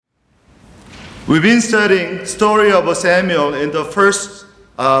We've been studying story of Samuel in the first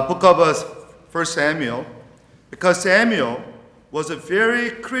book of First Samuel because Samuel was a very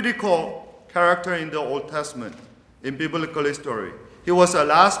critical character in the Old Testament in biblical history. He was the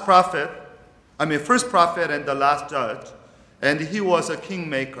first prophet and the last judge, and he was a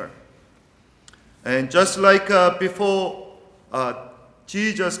kingmaker. And just like before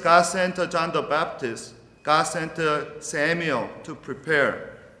Jesus, God sent John the Baptist, God sent Samuel to prepare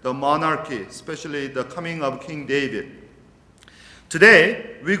the monarchy, especially the coming of King David.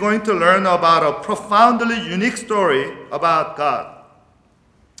 Today, we're going to learn about a profoundly unique story about God.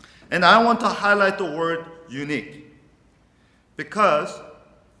 And I want to highlight the word unique because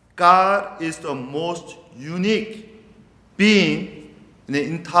God is the most unique being in the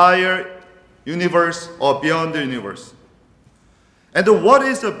entire universe or beyond the universe. And what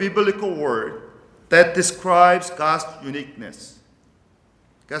is the biblical word that describes God's uniqueness?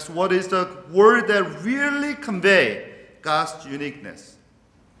 Guess what is the word that really conveys God's uniqueness?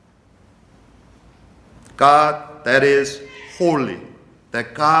 God that is holy.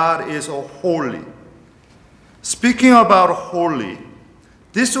 That God is holy. Speaking about holy,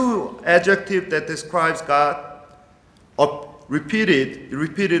 this adjective that describes God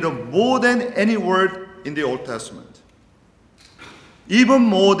repeated more than any word in the Old Testament. Even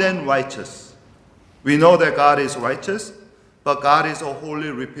more than righteous. We know that God is righteous, but God is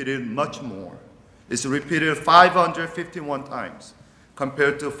holy repeated much more. It's repeated 551 times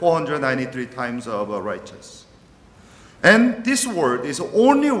compared to 493 times of righteous. And this word is the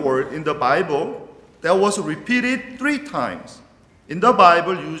only word in the Bible that was repeated 3 times. In the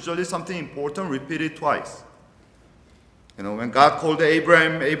Bible, usually something important repeated twice. When God called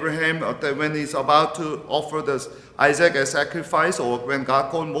Abraham, when he's about to offer Isaac as sacrifice, or when God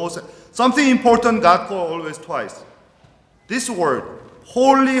called Moses, something important God called always twice. This word,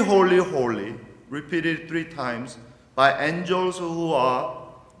 holy, holy, holy, repeated 3 times by angels who are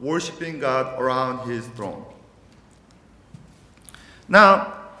worshiping God around his throne.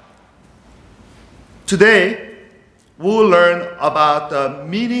 Now, today, we'll learn about the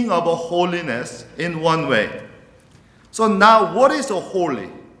meaning of holiness in one way. So now, what is holy?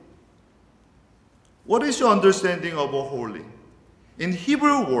 What is your understanding of holy? In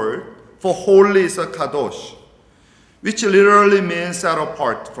Hebrew word for holy is a kadosh, which literally means set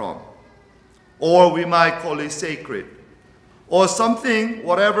apart from, or we might call it sacred, or something,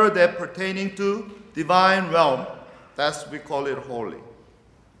 whatever that pertaining to divine realm, that's we call it holy.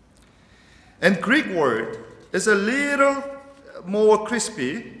 And Greek word is a little more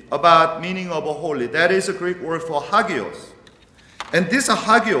crispy about meaning of holy. That is a Greek word for hagios. And this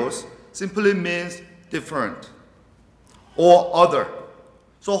hagios simply means different or other.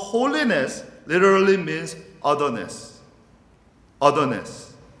 So holiness literally means otherness.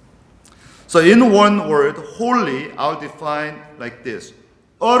 Otherness. So in one word, holy, I'll define like this.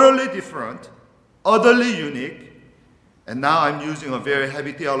 Utterly different, utterly unique, and now I'm using a very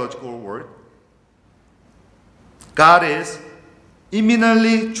heavy theological word. God is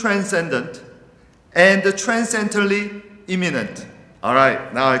eminently transcendent and transcendently imminent. All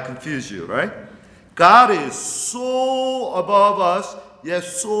right, now I confuse you, right? God is so above us, yet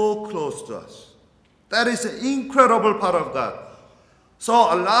so close to us. That is an incredible part of God. So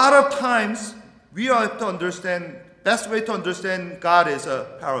a lot of times we have to understand, best way to understand God is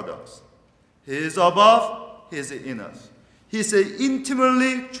a paradox. He is above, He is in us. He is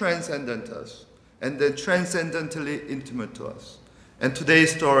intimately transcendent to us, and then transcendently intimate to us. And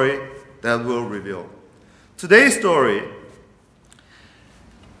today's story that will reveal. Today's story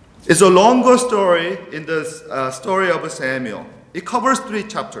is a longer story in the story of Samuel. It covers 3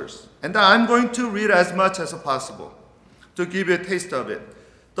 chapters, and I'm going to read as much as possible to give you a taste of it.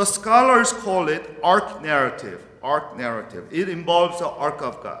 The scholars call it ark narrative. Ark narrative. It involves the ark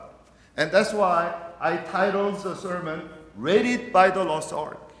of God. And that's why I titled the sermon, Raided by the Lost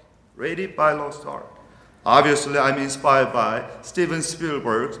Ark. Raided by Lost Ark. Obviously, I'm inspired by Steven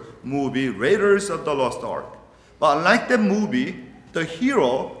Spielberg's movie, Raiders of the Lost Ark. But unlike that movie, the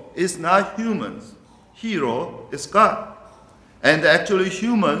hero is not humans. Hero is God. And actually,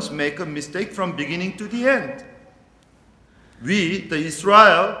 humans make a mistake from beginning to the end. We, the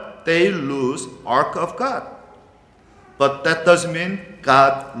Israel, they lose Ark of God. But that doesn't mean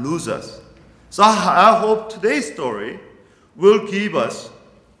God loses us. So I hope today's story will give us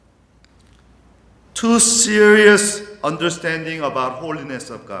 2 serious understanding about holiness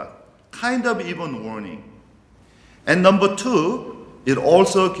of God. Kind of even warning. And number 2, it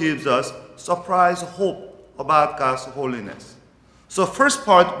also gives us surprise hope about God's holiness. So first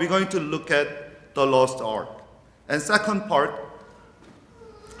part, we're going to look at the lost ark. And second part,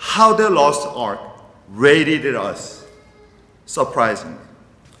 how the lost ark raided us. Surprising.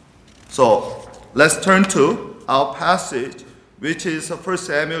 So let's turn to our passage, which is 1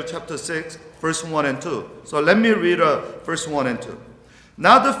 Samuel chapter 6, verse 1 and 2. So let me read verse 1 and 2.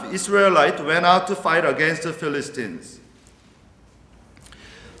 Now the Israelites went out to fight against the Philistines.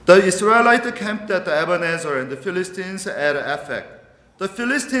 The Israelites camped at Ebenezer and the Philistines at Aphek. The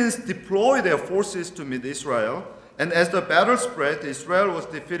Philistines deployed their forces to meet Israel, and as the battle spread, Israel was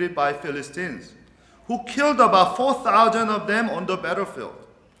defeated by Philistines, who killed about 4,000 of them on the battlefield.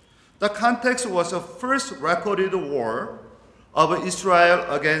 The context was the first recorded war of Israel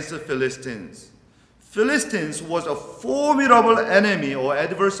against the Philistines. Philistines was a formidable enemy or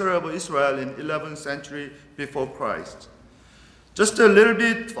adversary of Israel in 11th century before Christ. Just a little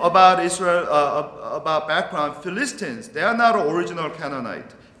bit about Israel, about background. Philistines, they are not original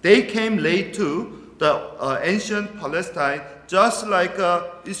Canaanite. They came late to the ancient Palestine, just like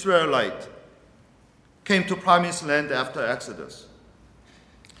Israelite came to Promised Land after Exodus.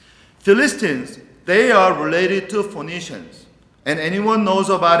 Philistines, they are related to Phoenicians. And anyone knows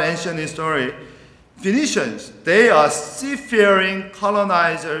about ancient history, Phoenicians, they are seafaring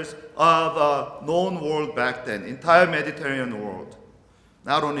colonizers of the known world back then, entire Mediterranean world.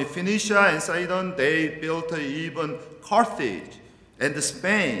 Not only Phoenicia and Sidon, they built even Carthage and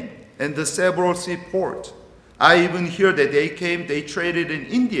Spain and the several seaports. I even hear that they traded in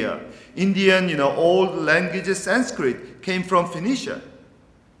India. Indian, old language Sanskrit came from Phoenicia.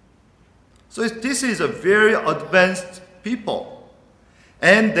 So this is a very advanced people.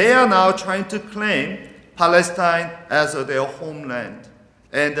 And they are now trying to claim Palestine as their homeland.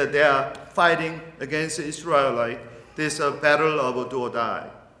 And they are fighting against the Israelites, this battle of do or die.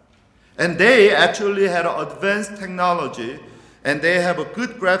 And they actually had advanced technology, and they have a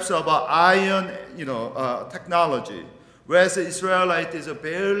good grasp of iron technology, whereas the Israelite is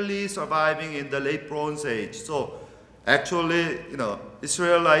barely surviving in the late Bronze Age. So actually,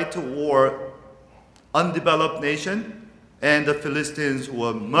 Israelite were undeveloped nation, and the Philistines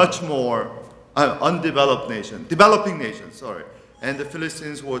were much more developing nation, sorry. And the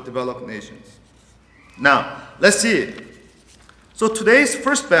Philistines were developed nations. Now, let's see. So today's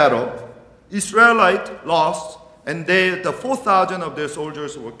first battle, Israelite lost, and the 4,000 of their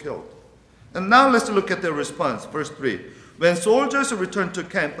soldiers were killed. And now let's look at their response, verse 3. When soldiers returned to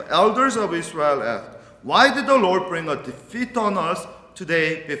camp, elders of Israel asked, "Why did the Lord bring a defeat on us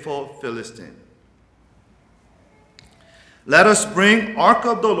today before Philistine? Let us bring Ark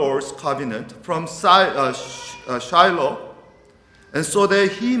of the Lord's covenant from Shiloh, and so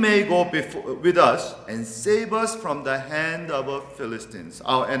that he may go with us and save us from the hand of the Philistines,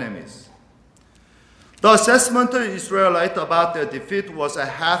 our enemies." The assessment of Israelites about their defeat was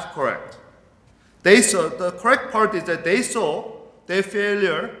half correct. The correct part is that they saw their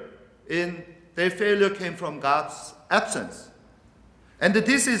failure came from God's absence. And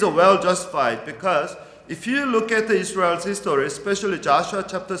this is well justified, because if you look at Israel's history, especially Joshua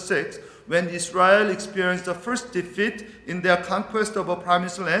chapter 6, when Israel experienced the first defeat in their conquest of a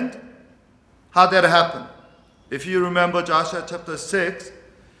promised land, how that happened? If you remember Joshua chapter 6,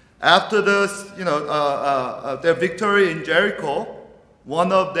 after their victory in Jericho,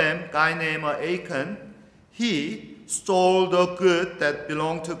 one of them, a guy named Achan, he stole the good that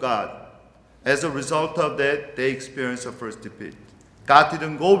belonged to God. As a result of that, they experienced the first defeat. God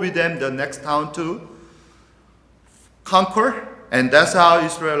didn't go with them the next town to conquer, and that's how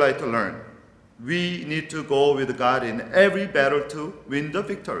Israelites learn. We need to go with God in every battle to win the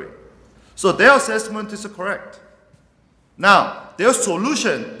victory. So their assessment is correct. Now, their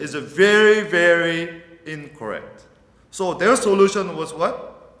solution is very, very incorrect. So their solution was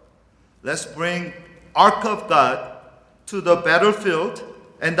what? Let's bring Ark of God to the battlefield,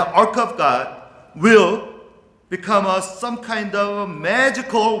 and the Ark of God will become some kind of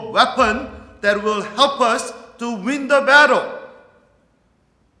magical weapon that will help us to win the battle.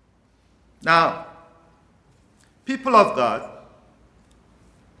 Now, people of God,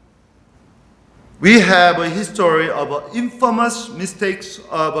 we have a history of infamous mistakes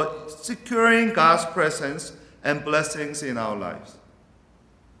of securing God's presence and blessings in our lives.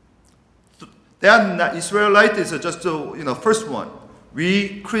 Israelite is just the first one.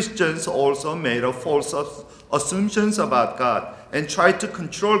 We Christians also made false assumptions about God and tried to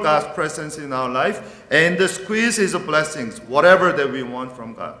control God's presence in our life and squeeze His blessings, whatever that we want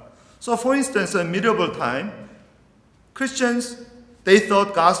from God. So for instance, in medieval time, Christians, they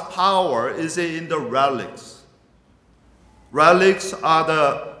thought God's power is in the relics. Relics are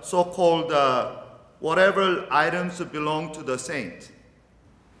the so-called whatever items belong to the saint.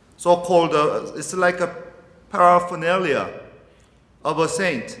 So-called, it's like a paraphernalia. of a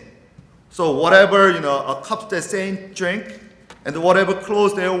saint. So whatever, a cup that saint drink and whatever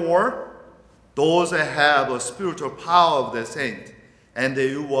clothes they wore, those that have a spiritual power of the saint. And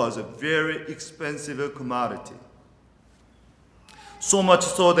it was a very expensive commodity. So much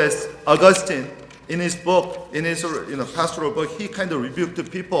so that Augustine, in his book, in his pastoral book, he kind of rebuked the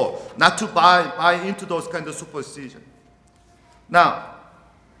people not to buy into those kind of superstition. Now,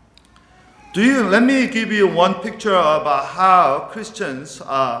 let me give you one picture about how Christians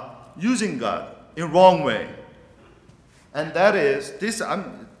are using God in wrong way. And that is this.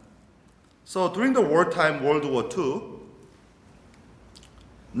 So during the wartime, World War II,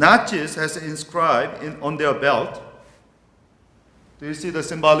 Nazis has inscribed on their belt. Do you see the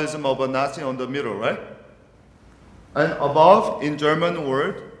symbolism of a Nazi on the middle, right? And above, in German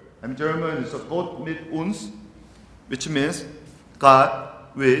word, and German is Gott mit uns, which means God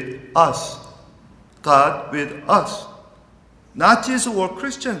with us. God with us. Nazis were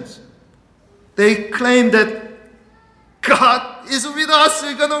Christians. They claimed that God is with us.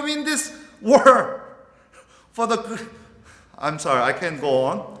 We're going to win this war. I'm sorry, I can't go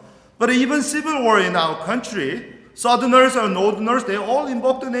on. But even civil war in our country, Southerners or Northerners, they all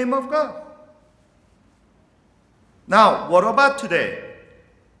invoke the name of God. Now, what about today?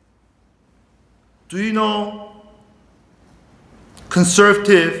 Do you know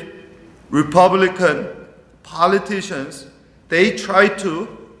conservative, Republican politicians, they try to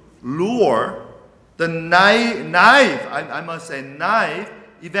lure the naive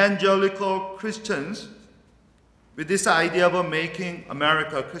evangelical Christians with this idea of making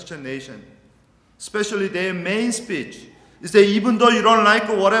America a Christian nation. Especially their main speech is that even though you don't like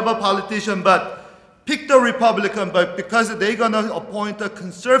whatever politician, but pick the Republican, but because they're going to appoint the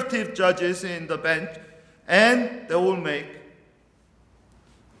conservative judges in the bench, and they will make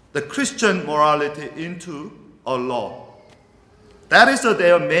the Christian morality into a law. That is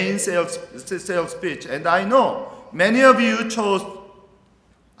their main sales pitch. And I know many of you chose,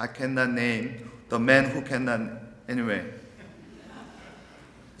 I cannot name the man who cannot, anyway.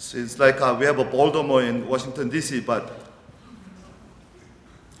 So it's like we have a Baltimore in Washington, D.C., but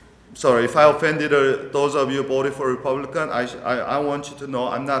sorry, if I offended those of you voted for Republican, I want you to know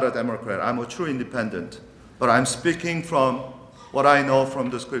I'm not a Democrat. I'm a true independent. But I'm speaking from what I know from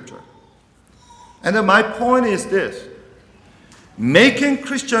the scripture. And then my point is this. Making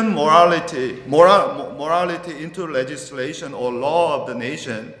Christian morality into legislation or law of the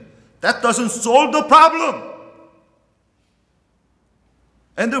nation, that doesn't solve the problem.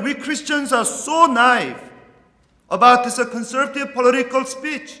 And we Christians are so naive about this conservative political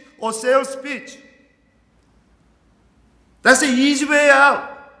speech or sales speech. That's the easy way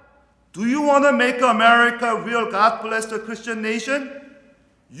out. Do you want to make America a real God-blessed Christian nation?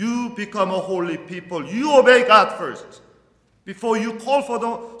 You become a holy people. You obey God first before you call for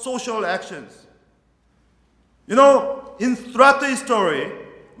the social actions. Throughout the history,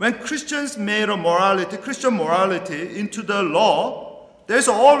 when Christians made Christian morality into the law, there's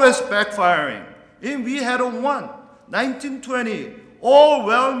always backfiring. We had one, 1920. All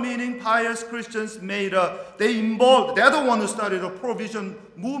well-meaning, pious Christians they're the one who started a prohibition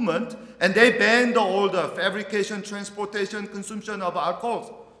movement, and they banned all the fabrication, transportation, consumption of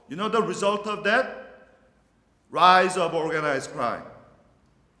alcohol. You know the result of that? Rise of organized crime.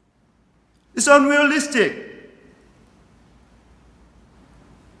 It's unrealistic.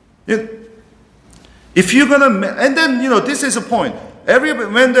 If you're gonna, and then this is a point.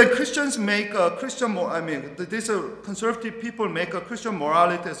 When the Christians make a Christian, these conservative people make a Christian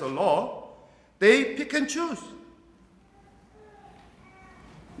morality as a law, they pick and choose.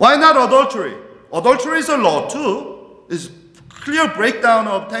 Why not adultery? Adultery is a law too. It's clear breakdown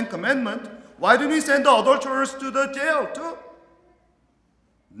of Ten Commandments. Why do we send the adulterers to the jail too?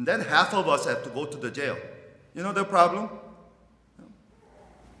 And then half of us have to go to the jail. You know the problem?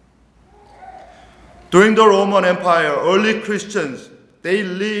 During the Roman Empire, early Christians, they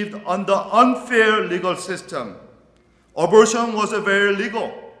lived under unfair legal system. Abortion was very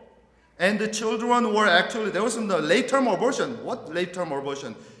legal. And the children were there was the late-term abortion. What late-term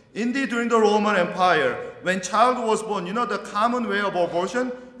abortion? Indeed, during the Roman Empire, when child was born, the common way of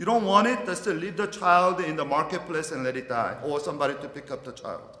abortion, you don't want it, just to leave the child in the marketplace and let it die, or somebody to pick up the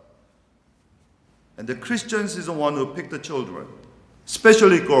child. And the Christians is the one who picked the children,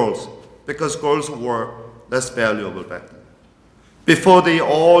 especially girls, because girls were less valuable back then. Before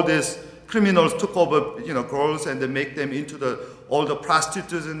all these criminals took over, girls and they make them into all the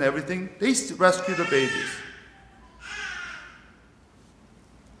prostitutes and everything, they rescue the babies.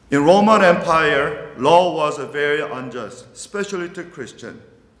 In Roman Empire, law was very unjust, especially to Christian.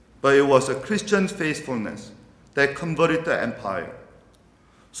 But it was a Christian faithfulness that converted the empire.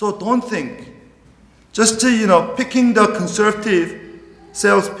 So don't think, just picking the conservative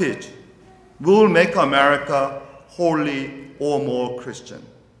sales pitch will make America holy or more Christian.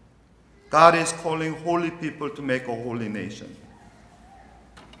 God is calling holy people to make a holy nation.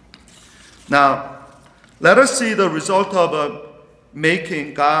 Now, let us see the result of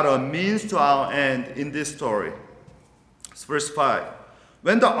making God a means to our end in this story. It's verse 5.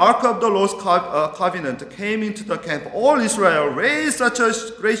 When the ark of the Lord's covenant came into the camp, all Israel raised such a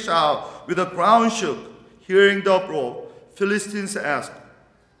great shout with the ground shook. Hearing the uproar, Philistines asked,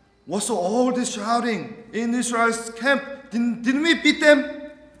 "What's all this shouting in Israel's camp? Didn't we beat them?"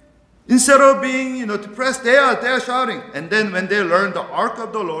 Instead of being depressed, they are shouting. And then when they learned the ark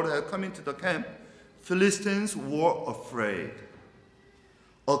of the Lord had come into the camp, Philistines were afraid.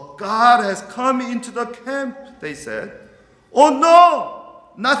 "A God has come into the camp," they said. "Oh no!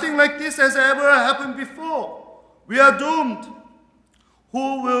 Nothing like this has ever happened before. We are doomed.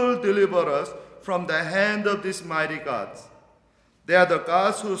 Who will deliver us from the hand of these mighty gods? They are the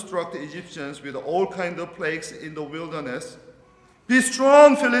gods who struck the Egyptians with all kinds of plagues in the wilderness. Be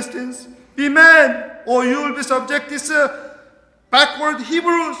strong, Philistines. Be men, or you will be subject to these backward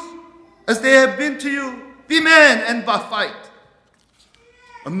Hebrews, as they have been to you. Be men and fight."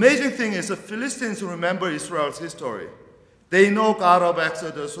 Amazing thing is the Philistines remember Israel's history. They know God of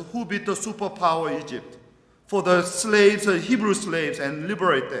Exodus, who beat the superpower Egypt for the slaves, the Hebrew slaves, and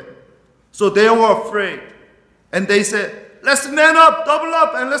liberate them. So they were afraid. And they said, "Let's man up, double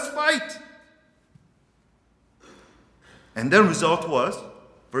up, and let's fight." And the result was,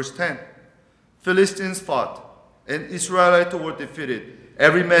 verse 10, Philistines fought, and Israelites were defeated.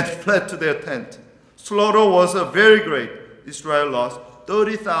 Every man fled to their tent. Slaughter was very great. Israel lost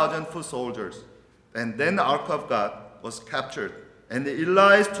 30,000 foot soldiers. And then the ark of God was captured, and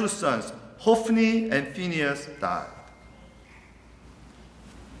Eli's two sons, Hophni and Phinehas, died.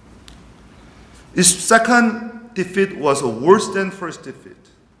 His second defeat was worse than first defeat.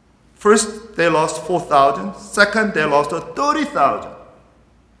 First, they lost 4,000. Second, they lost 30,000.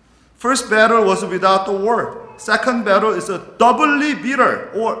 First battle was without the war. Second battle is a doubly bitter,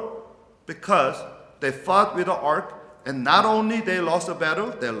 or because they fought with the ark, and not only they lost the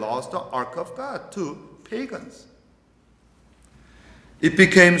battle, they lost the ark of God to pagans. It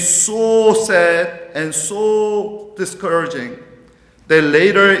became so sad and so discouraging that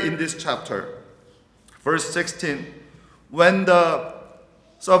later in this chapter, verse 16, when the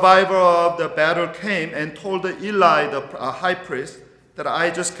survivor of the battle came and told Eli, the high priest, that I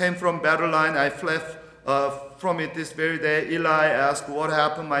just came from battle line, I fled from it this very day. Eli asked, "What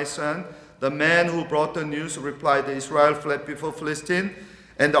happened, my son?" The man who brought the news replied that Israel fled before Philistine,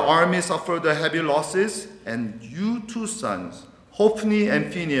 and the army suffered heavy losses, and you two sons, Hophni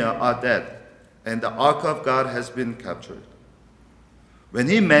and Phinehas, are dead, and the ark of God has been captured. When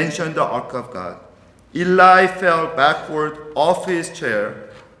he mentioned the ark of God, Eli fell backward off his chair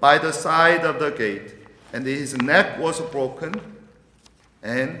by the side of the gate, and his neck was broken,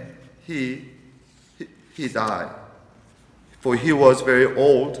 and he died. For he was very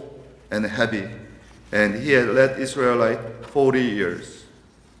old and heavy, and he had led Israelite 40 years.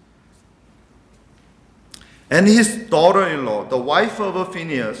 And his daughter-in-law, the wife of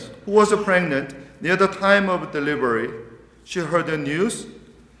Phinehas, who was pregnant near the time of delivery, she heard the news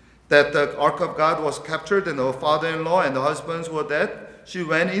that the ark of God was captured and her father-in-law and the husbands were dead. She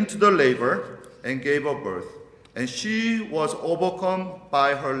went into the labor and gave her birth. And she was overcome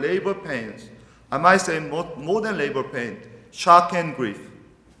by her labor pains. I might say more than labor pain, shock and grief.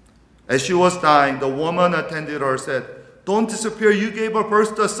 As she was dying, the woman attended her said, "Don't disappear, you gave her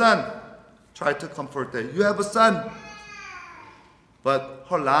birth to a son." Tried to comfort her. "You have a son." But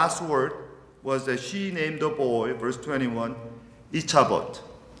her last word was that she named the boy, verse 21, Ichabod,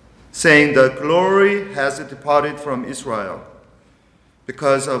 saying the glory has departed from Israel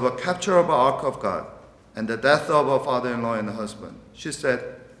because of a capture of the ark of God and the death of her father-in-law and husband. She said,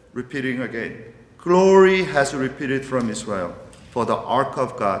 repeating again, glory has retreated from Israel, for the ark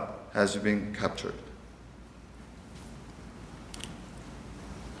of God has been captured.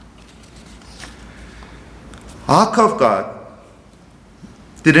 Ark of God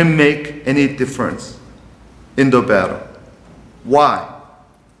didn't make any difference in the battle. Why?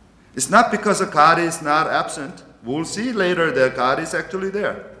 It's not because God is not absent. We'll see later that God is actually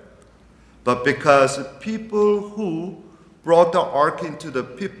there. But because people who brought the ark in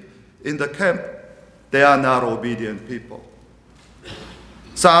the camp, they are not obedient people.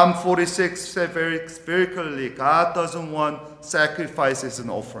 Psalm 46 said very clearly, God doesn't want sacrifices and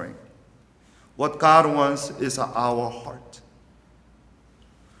offering. What God wants is our heart.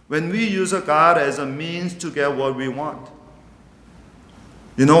 When we use a God as a means to get what we want,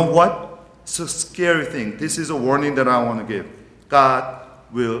 You know what? It's a scary thing. This is a warning that I want to give. God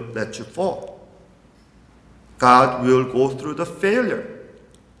will let you fall. God will go through the failure.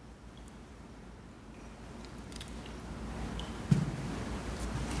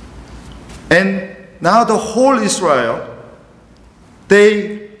 And now the whole Israel,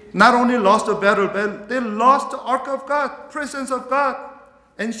 they not only lost the battle, but they lost the ark of God, presence of God.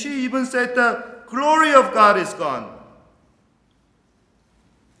 And she even said the glory of God is gone.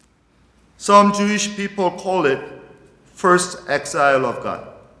 Some Jewish people call it first exile of God.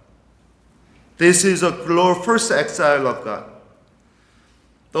 This is a first exile of God.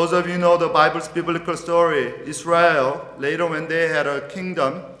 Those of you know the Bible's biblical story, Israel, later when they had a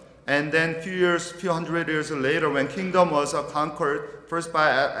kingdom, and then few hundred years later when kingdom was conquered, first by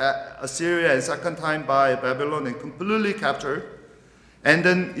Assyria and second time by Babylon and completely captured, and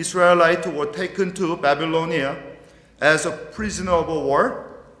then Israelites were taken to Babylonia as a prisoner of war,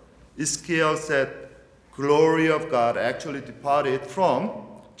 Ezekiel said, glory of God actually departed from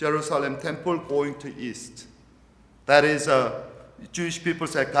Jerusalem temple going to east. That is, Jewish people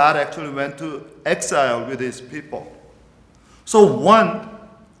said God actually went to exile with his people. So one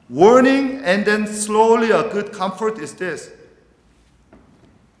warning and then slowly a good comfort is this.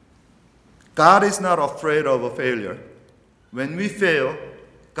 God is not afraid of a failure. When we fail,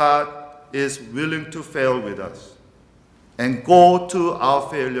 God is willing to fail with us and go to our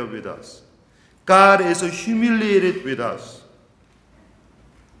failure with us. God is humiliated with us.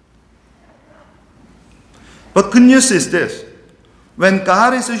 But good news is this. When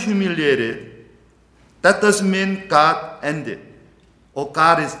God is humiliated, that doesn't mean God ended or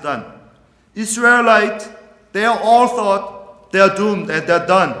God is done. Israelites, they all thought they are doomed and they're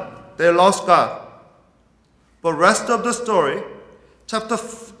done. They lost God. But rest of the story, chapter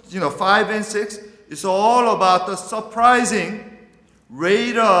 5 and 6, is all about the surprising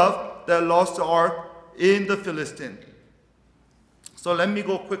raid of the lost ark in the Philistine. So let me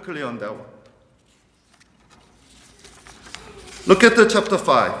go quickly on that one. Look at the chapter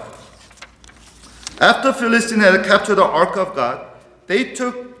 5. After Philistine had captured the ark of God, they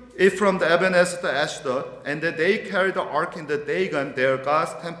took it from the Ebenezer to Ashdod, and then they carried the ark in the Dagon, their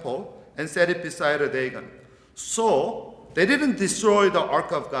God's temple, and set it beside the Dagon. So they didn't destroy the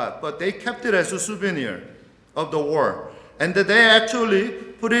ark of God, but they kept it as a souvenir of the war. And they actually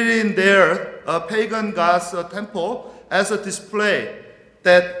put it in their pagan God's temple as a display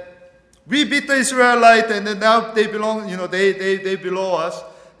that we beat the Israelites and then now they belong, they below us.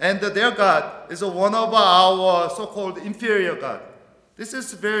 And their God is one of our so-called inferior God. This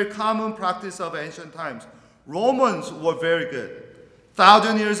is a very common practice of ancient times. Romans were very good.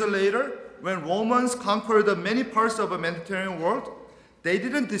 1,000 years later, when Romans conquered many parts of the Mediterranean world, they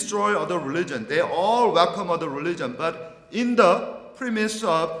didn't destroy other religion. They all welcome other religion, but in the premise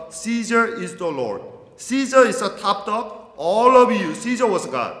of Caesar is the Lord. Caesar is a top dog. All of you, Caesar was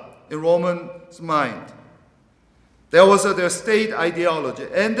God in Roman's mind. There was their state ideology.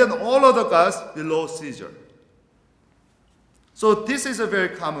 And then all other gods below Caesar. So this is a very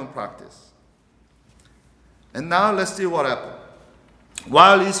common practice. And now let's see what happened.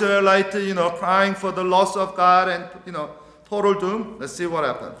 While Israelites, crying for the loss of God and, total doom, let's see what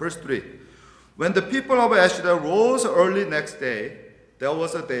happened. Verse 3. When the people of Ashdod rose early next day, there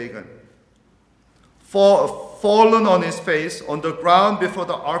was a Dagon, fallen on his face on the ground before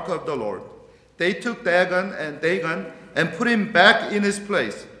the ark of the Lord. They took Dagon and put him back in his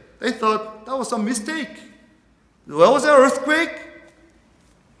place. They thought that was some mistake. Where was the earthquake?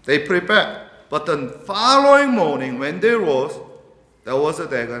 They put it back. But the following morning, when they rose, there was a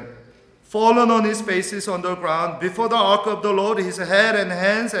Dagon, fallen on his faces on the ground before the ark of the Lord. His head and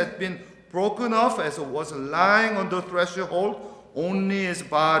hands had been broken off as it was lying on the threshold. Only his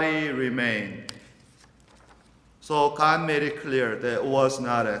body remained. So God made it clear that it was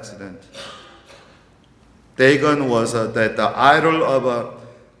not an accident. Dagon was that the idol of a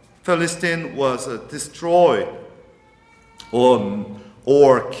Philistine was destroyed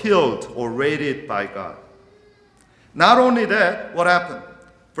or killed or raided by God. Not only that, what happened?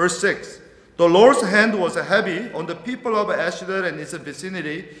 Verse 6. The Lord's hand was heavy on the people of Ashdod and its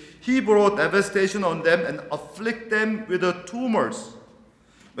vicinity. He brought devastation on them and afflicted them with tumors.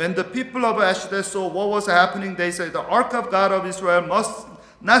 When the people of Ashdod saw what was happening, they said, the ark of God of Israel must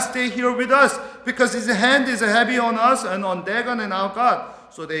not stay here with us, because his hand is heavy on us and on Dagon and our God.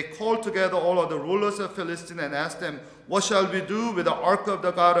 So they called together all of the rulers of Philistine and asked them, what shall we do with the ark of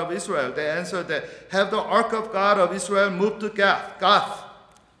the God of Israel? They answered that, have the ark of God of Israel moved to Gath.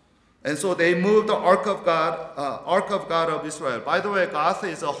 And so they moved the ark of God of Israel. By the way, Gath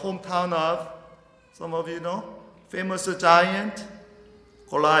is a hometown of, some of you know, famous giant,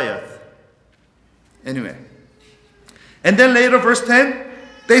 Goliath. Anyway. And then later, verse 10,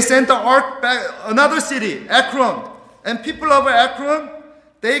 they sent the ark back, another city, Ekron. And people of Ekron,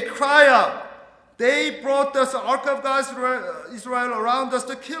 they cry out. They brought the ark of God, Israel, around us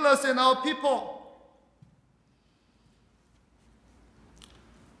to kill us and our people.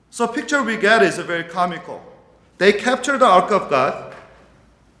 So picture we get is very comical. They captured the ark of God,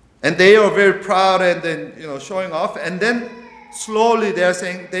 and they are very proud and then showing off. And then slowly they are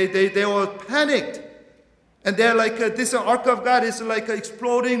saying they were panicked. And they're like, this ark of God is like an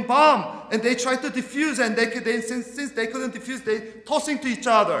exploding bomb. And they tried to defuse, and since they couldn't defuse, they tossing to each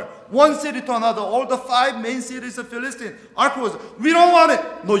other. One city to another, all the 5 main cities of Philistine. Ark was, we don't want it.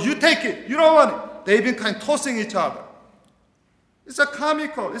 No, you take it. You don't want it. They've been kind of tossing each other. It's a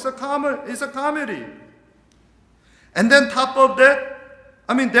comedy. And then top of that,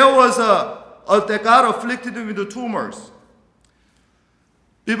 there was they got afflicted with the tumors.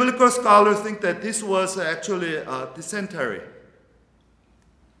 Biblical scholars think that this was actually dysentery.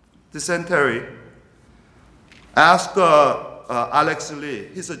 Dysentery. Ask Alex Lee.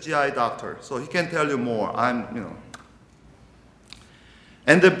 He's a GI doctor, so he can tell you more.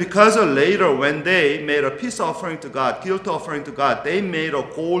 And because later, when they made a peace offering to God, guilt offering to God, they made a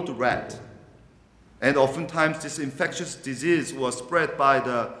gold rat. And oftentimes this infectious disease was spread by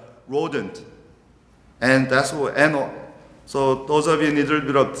the rodent. And that's what, so those of you in a little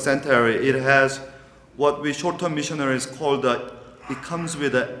bit of dysentery, it has what we short-term missionaries call it comes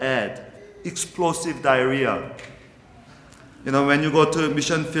with an ad, explosive diarrhea. When you go to a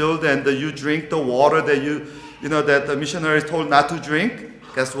mission field and you drink the water that that the missionaries told not to drink,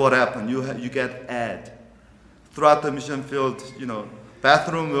 guess what happened? You get ad. Throughout the mission field,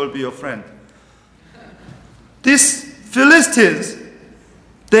 bathroom will be your friend. These Philistines,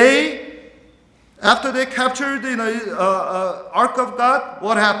 after they captured the Ark of God,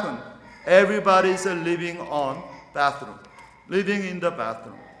 what happened? Everybody's living in the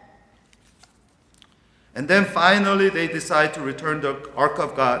bathroom. And then finally they decide to return the Ark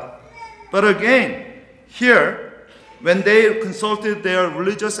of God. But again, here, when they consulted their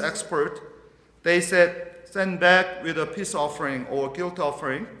religious expert, they said, send back with a peace offering or guilt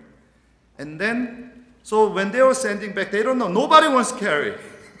offering. And then, so when they were sending back, they don't know. Nobody wants to carry.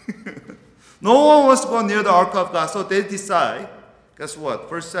 No one wants to go near the Ark of God. So they decide, guess what?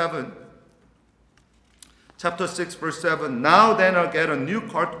 Verse 7. Chapter 6, verse 7. Now then I'll get a new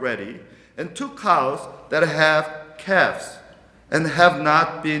cart ready, and 2 cows that have calves and have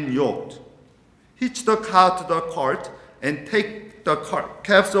not been yoked. Hitch the cow to the cart and take the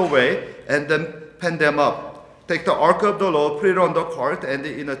calves away and then pen them up. Take the ark of the Lord, put it on the cart, and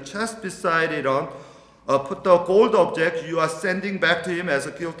in a chest beside it put the gold object you are sending back to him as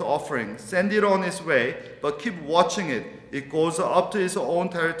a guilt offering. Send it on its way, but keep watching it. It goes up to its own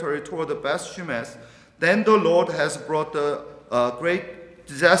territory toward the Beth Shemesh. Then the Lord has brought the great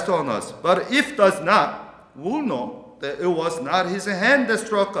disaster on us. But if does not, we'll know that it was not his hand that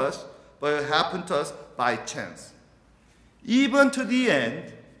struck us, but it happened to us by chance. Even to the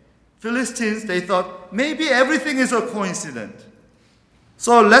end, Philistines, they thought, maybe everything is a coincidence.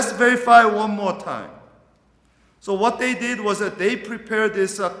 So let's verify one more time. So what they did was that they prepared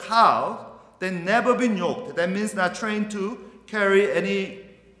this cow that never been yoked. That means not trained to carry any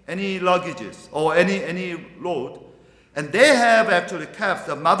luggages or any load. And they have actually calves,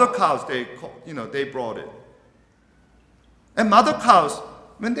 the mother cows, they brought it. And mother cows,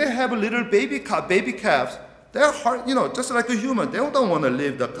 when they have a little baby calves, they're hard, just like a human. They don't want to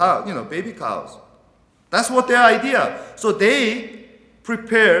leave the cow, baby cows. That's what their idea. So they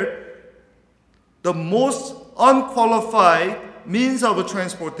prepared the most unqualified means of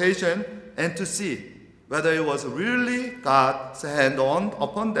transportation and to see whether it was really God's hand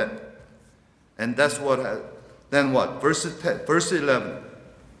upon them. And that's then what? Verse 11.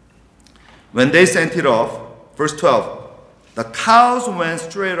 When they sent it off, verse 12, the cows went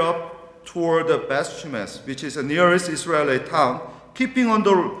straight up toward the Beth Shemesh, which is the nearest Israeli town, keeping on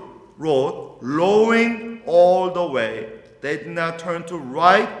the road, lowing all the way. They did not turn to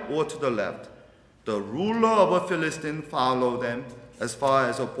right or to the left. The ruler of a Philistine followed them as far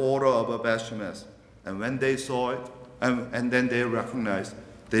as the border of a Beth Shemesh. And when they saw it, and then they recognized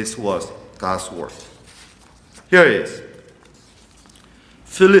this was God's work. Here it is.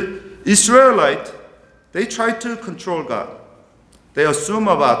 Israelite, they tried to control God. They assume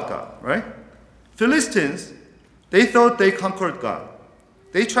about God, right? Philistines, they thought they conquered God.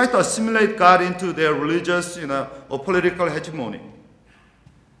 They tried to assimilate God into their religious, or political hegemony.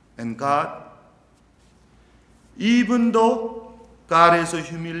 And God, even though God is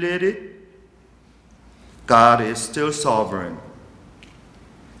humiliated, God is still sovereign.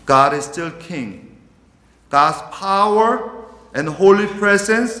 God is still king. God's power and holy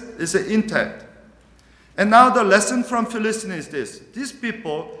presence is intact. And now the lesson from Philistines is this. These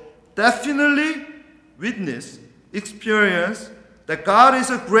people definitely experience that God is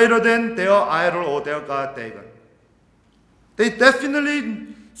greater than their idol or their god Dagon. They definitely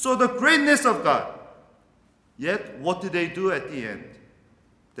saw the greatness of God. Yet, what did they do at the end?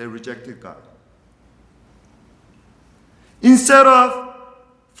 They rejected God. Instead of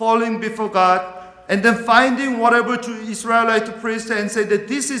falling before God and then finding whatever Israelite priest and say that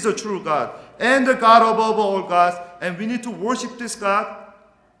this is a true God and the God above all gods and we need to worship this God,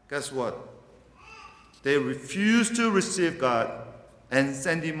 guess what? They refused to receive God and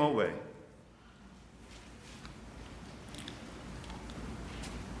send him away.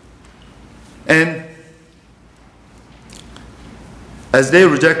 And as they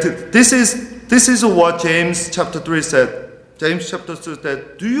rejected, this is what James chapter 3 said. James chapter 2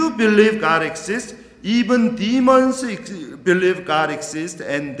 said, do you believe God exists? Even demons believe God exists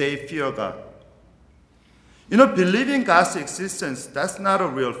and they fear God. Believing God's existence, that's not a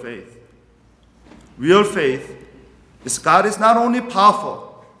real faith. Real faith is God is not only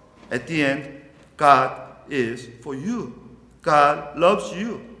powerful. At the end, God is for you. God loves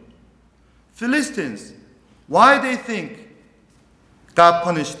you. Philistines, why they think God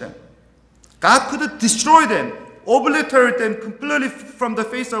punished them? God could have destroyed them, obliterated them completely from the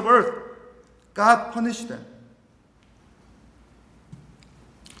face of earth. God punished them.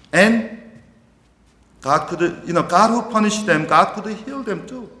 And God could have, God who punished them, God could have healed them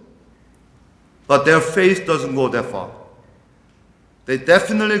too. But their faith doesn't go that far. They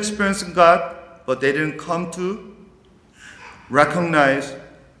definitely experienced God, but they didn't come to recognize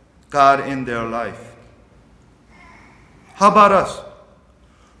God in their life. How about us?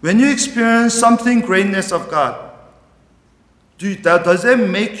 When you experience something greatness of God, does that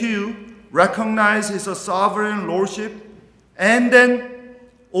make you recognize His sovereign lordship and then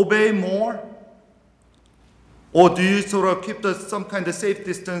obey more? Or do you sort of keep some kind of safe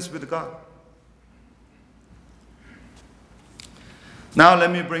distance with God? Now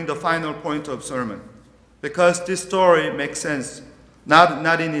let me bring the final point of sermon. Because this story makes sense,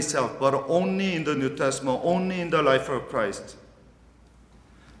 not in itself, but only in the New Testament, only in the life of Christ.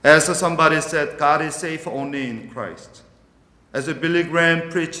 As somebody said, God is safe only in Christ. As Billy Graham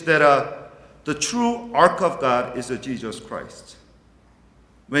preached that the true ark of God is Jesus Christ.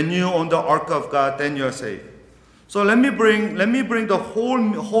 When you're on the ark of God, then you're safe. So let me bring the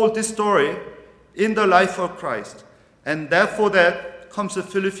whole this story in the life of Christ. And therefore that comes to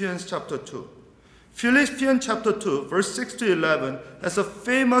Philippians chapter 2. Philippians chapter 2, verse 6 to 11, has a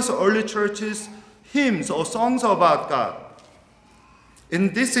famous early church's hymns or songs about God.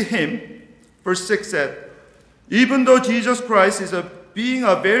 In this hymn, verse 6 said, even though Jesus Christ is being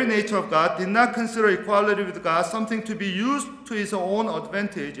a very nature of God, did not consider equality with God something to be used to his own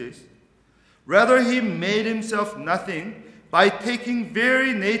advantages. Rather, he made himself nothing by taking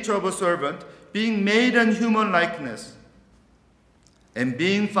very nature of a servant, being made in human likeness. And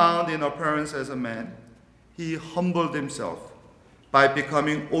being found in appearance as a man, he humbled himself by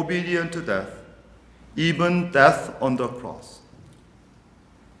becoming obedient to death, even death on the cross.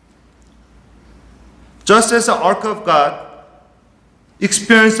 Just as the ark of God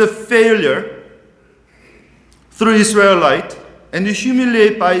experienced a failure through Israelite and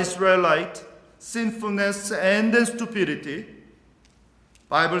humiliated by Israelite sinfulness and then stupidity,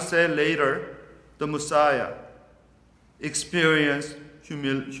 Bible said later the Messiah experienced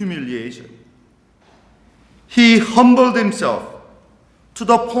humiliation. He humbled himself to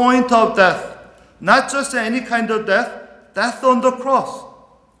the point of death, not just any kind of death on the cross,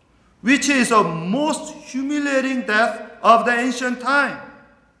 which is the most humiliating death of the ancient time.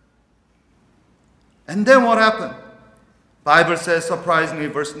 And then what happened? Bible says, surprisingly,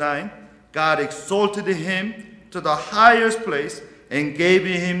 verse 9, God exalted him to the highest place and gave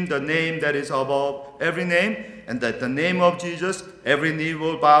him the name that is above every name, and that the name of Jesus, every knee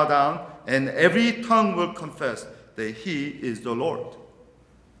will bow down, and every tongue will confess that he is the Lord.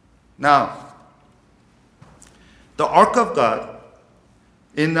 Now, the ark of God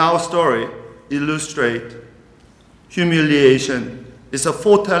in our story illustrate humiliation. It's a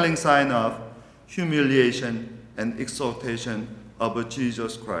foretelling sign of humiliation and exaltation of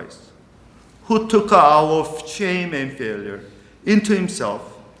Jesus Christ, who took our shame and failure into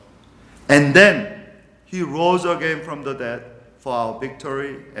himself, and then he rose again from the dead for our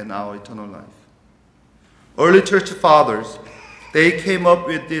victory and our eternal life. Early church fathers, they came up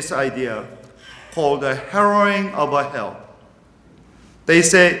with this idea called the harrowing of a hell. They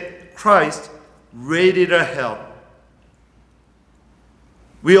say Christ raided a hell.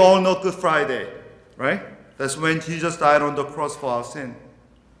 We all know Good Friday, right? That's when Jesus died on the cross for our sin.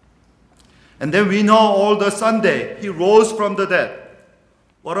 And then we know all the Sunday, he rose from the dead.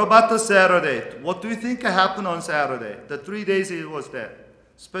 What about the Saturday? What do you think happened on Saturday? The 3 days he was dead,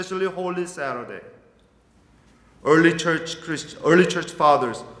 especially Holy Saturday. Early church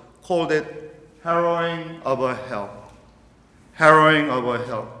fathers called it harrowing of a hell. Harrowing of a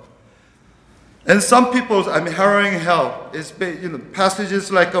hell. And some people, harrowing hell is,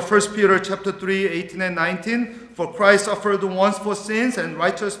 passages like 1 Peter chapter 3, 18 and 19. For Christ suffered once for sins and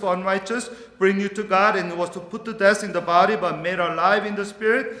righteous for unrighteous, bring you to God, and was to put to death in the body, but made alive in the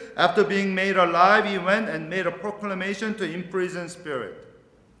spirit. After being made alive, he went and made a proclamation to imprisoned spirit.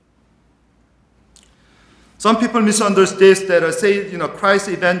 Some people misunderstand this, that say, Christ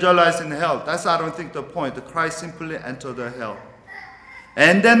evangelized in hell. That's, I don't think, the point. Christ simply entered the hell.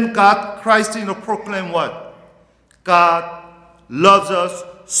 And then Christ proclaimed what? God loves us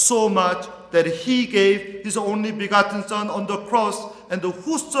so much that he gave his only begotten Son on the cross, and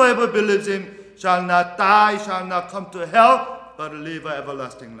whosoever believes him shall not die, shall not come to hell, but live an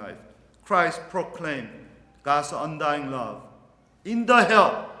everlasting life. Christ proclaimed God's undying love in the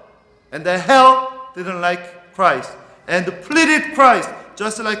hell. And the hell didn't like Christ and pleaded Christ,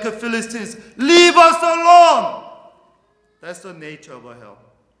 just like the Philistines, leave us alone. That's the nature of a hell.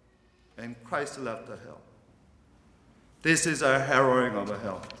 And Christ left the hell. This is a harrowing of a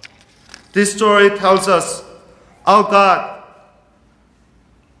hell. This story tells us our God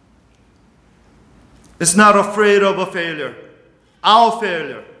is not afraid of a failure, our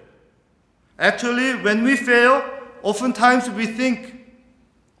failure. Actually, when we fail, oftentimes we think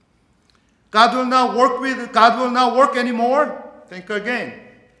God will not work anymore. Think again.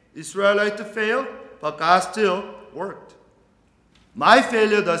 Israelites failed, but God still worked. My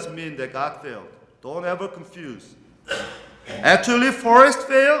failure doesn't mean that God failed. Don't ever confuse. Actually, forest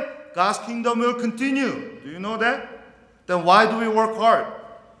failed, God's kingdom will continue. Do you know that? Then why do we work hard?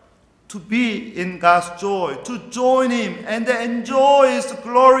 To be in God's joy, to join him and enjoy his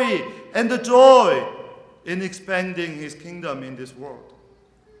glory and the joy in expanding his kingdom in this world.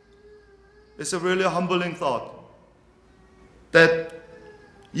 It's a really humbling thought that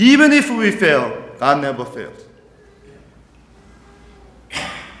even if we fail, God never fails.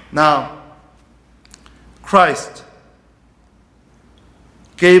 Now, Christ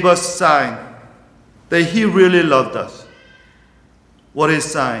gave us a sign that he really loved us. What is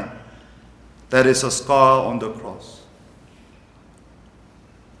sign? That is a scar on the cross.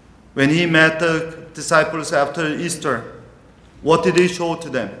 When he met the disciples after Easter, what did he show to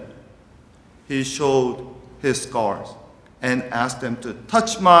them? He showed his scars and asked them to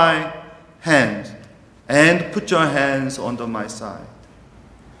touch my hands and put your hands under my side.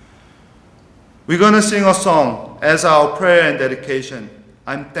 We're going to sing a song as our prayer and dedication.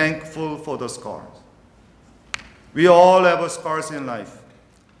 I'm thankful for the scars. We all have scars in life.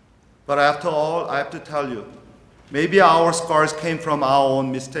 But after all, I have to tell you, maybe our scars came from our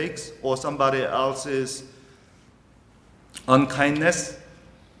own mistakes or somebody else's unkindness.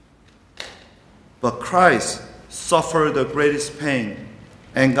 But Christ suffered the greatest pain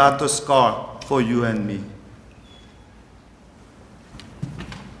and got the scar for you and me.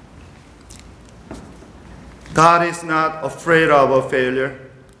 God is not afraid of a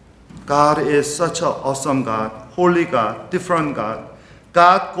failure. God is such an awesome God, holy God, different God.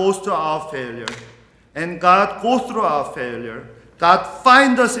 God goes to our failure, and God goes through our failure. God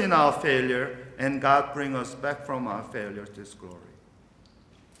finds us in our failure, and God brings us back from our failure to His glory.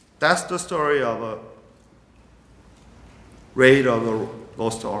 That's the story of a raid of the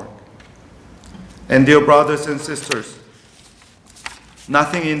lost ark. And dear brothers and sisters,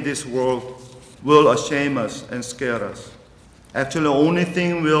 nothing in this world will shame us and scare us. Actually, the only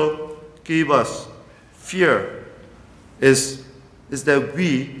thing will give us fear is that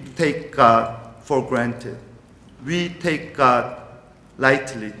we take God for granted. We take God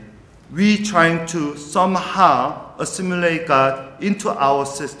lightly. We trying to somehow assimilate God into our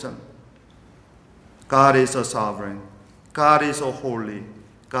system. God is a sovereign. God is a holy.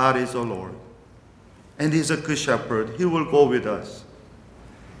 God is a Lord. And He's a good shepherd. He will go with us.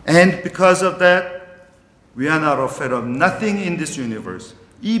 And because of that, we are not afraid of nothing in this universe.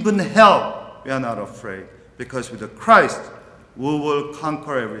 Even hell, we are not afraid. Because with Christ, we will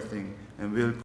conquer everything and we'll